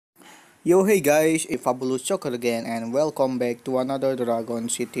Yo, hey guys, it's Fabulous Choker again and welcome back to another Dragon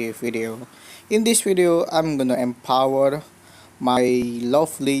City video. In this video, I'm gonna empower my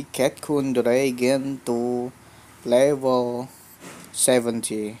lovely CATKUN dragon to level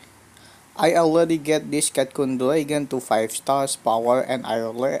 70. I already get this CATKUN dragon to 5 stars power and I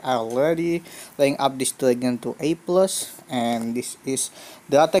already rank up this dragon to A+, and this is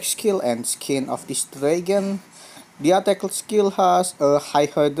the attack skill and skin of this dragon. The attack skill has a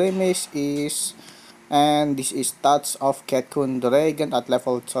higher damage and this is stats of CATKUN Dragon at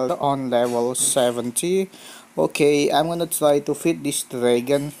level 30 on level 70. Okay, I'm gonna try to fit this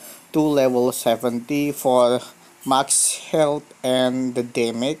dragon to level 70 for max health and the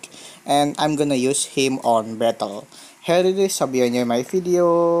damage, and I'm gonna use him on battle. Here it is, sabihan nyo my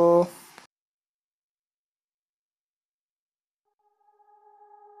video.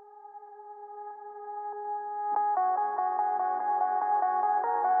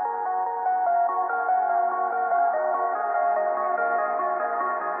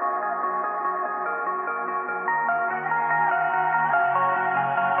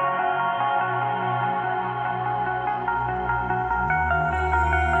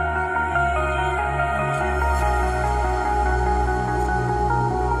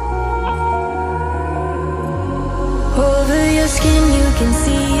 Skin, you can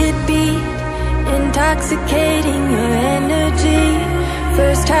see it beat, intoxicating your energy.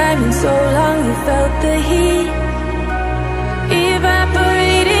 First time in so long you felt the heat,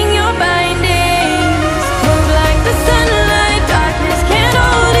 evaporating your bindings. Move like the sunlight, darkness can't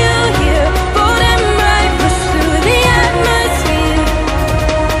hold you here. Bold and bright, push through the atmosphere.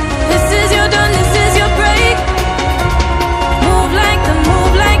 This is your dawn, this is your break. Move like the,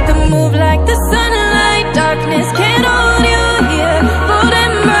 move like the, move like the sunlight, darkness can't hold you.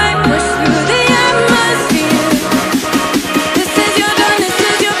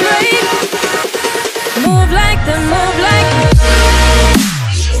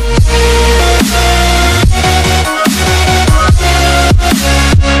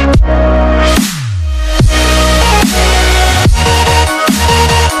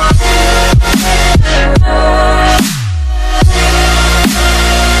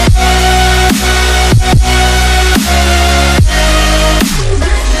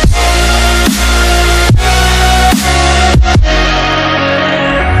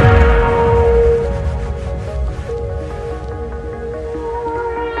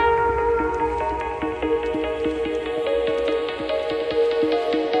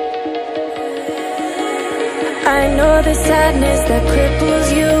 I know the sadness that cripples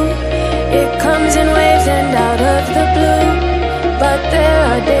you. It comes in waves and out of the blue. But there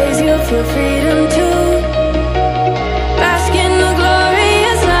are days you feel freedom too. Bask in the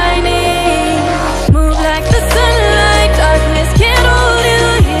glorious lightning. Move like the sunlight, darkness can't hold you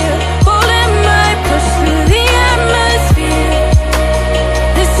here. Bold and bright, push through the atmosphere.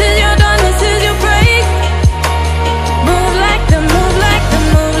 This is your dawn, this is your break. Move like the, move like the,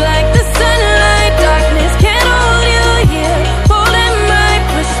 move like the sunlight, darkness can't.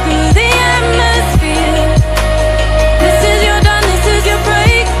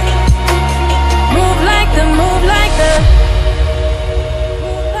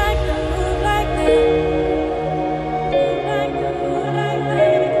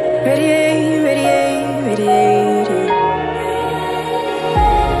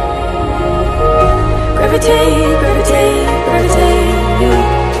 Radiating.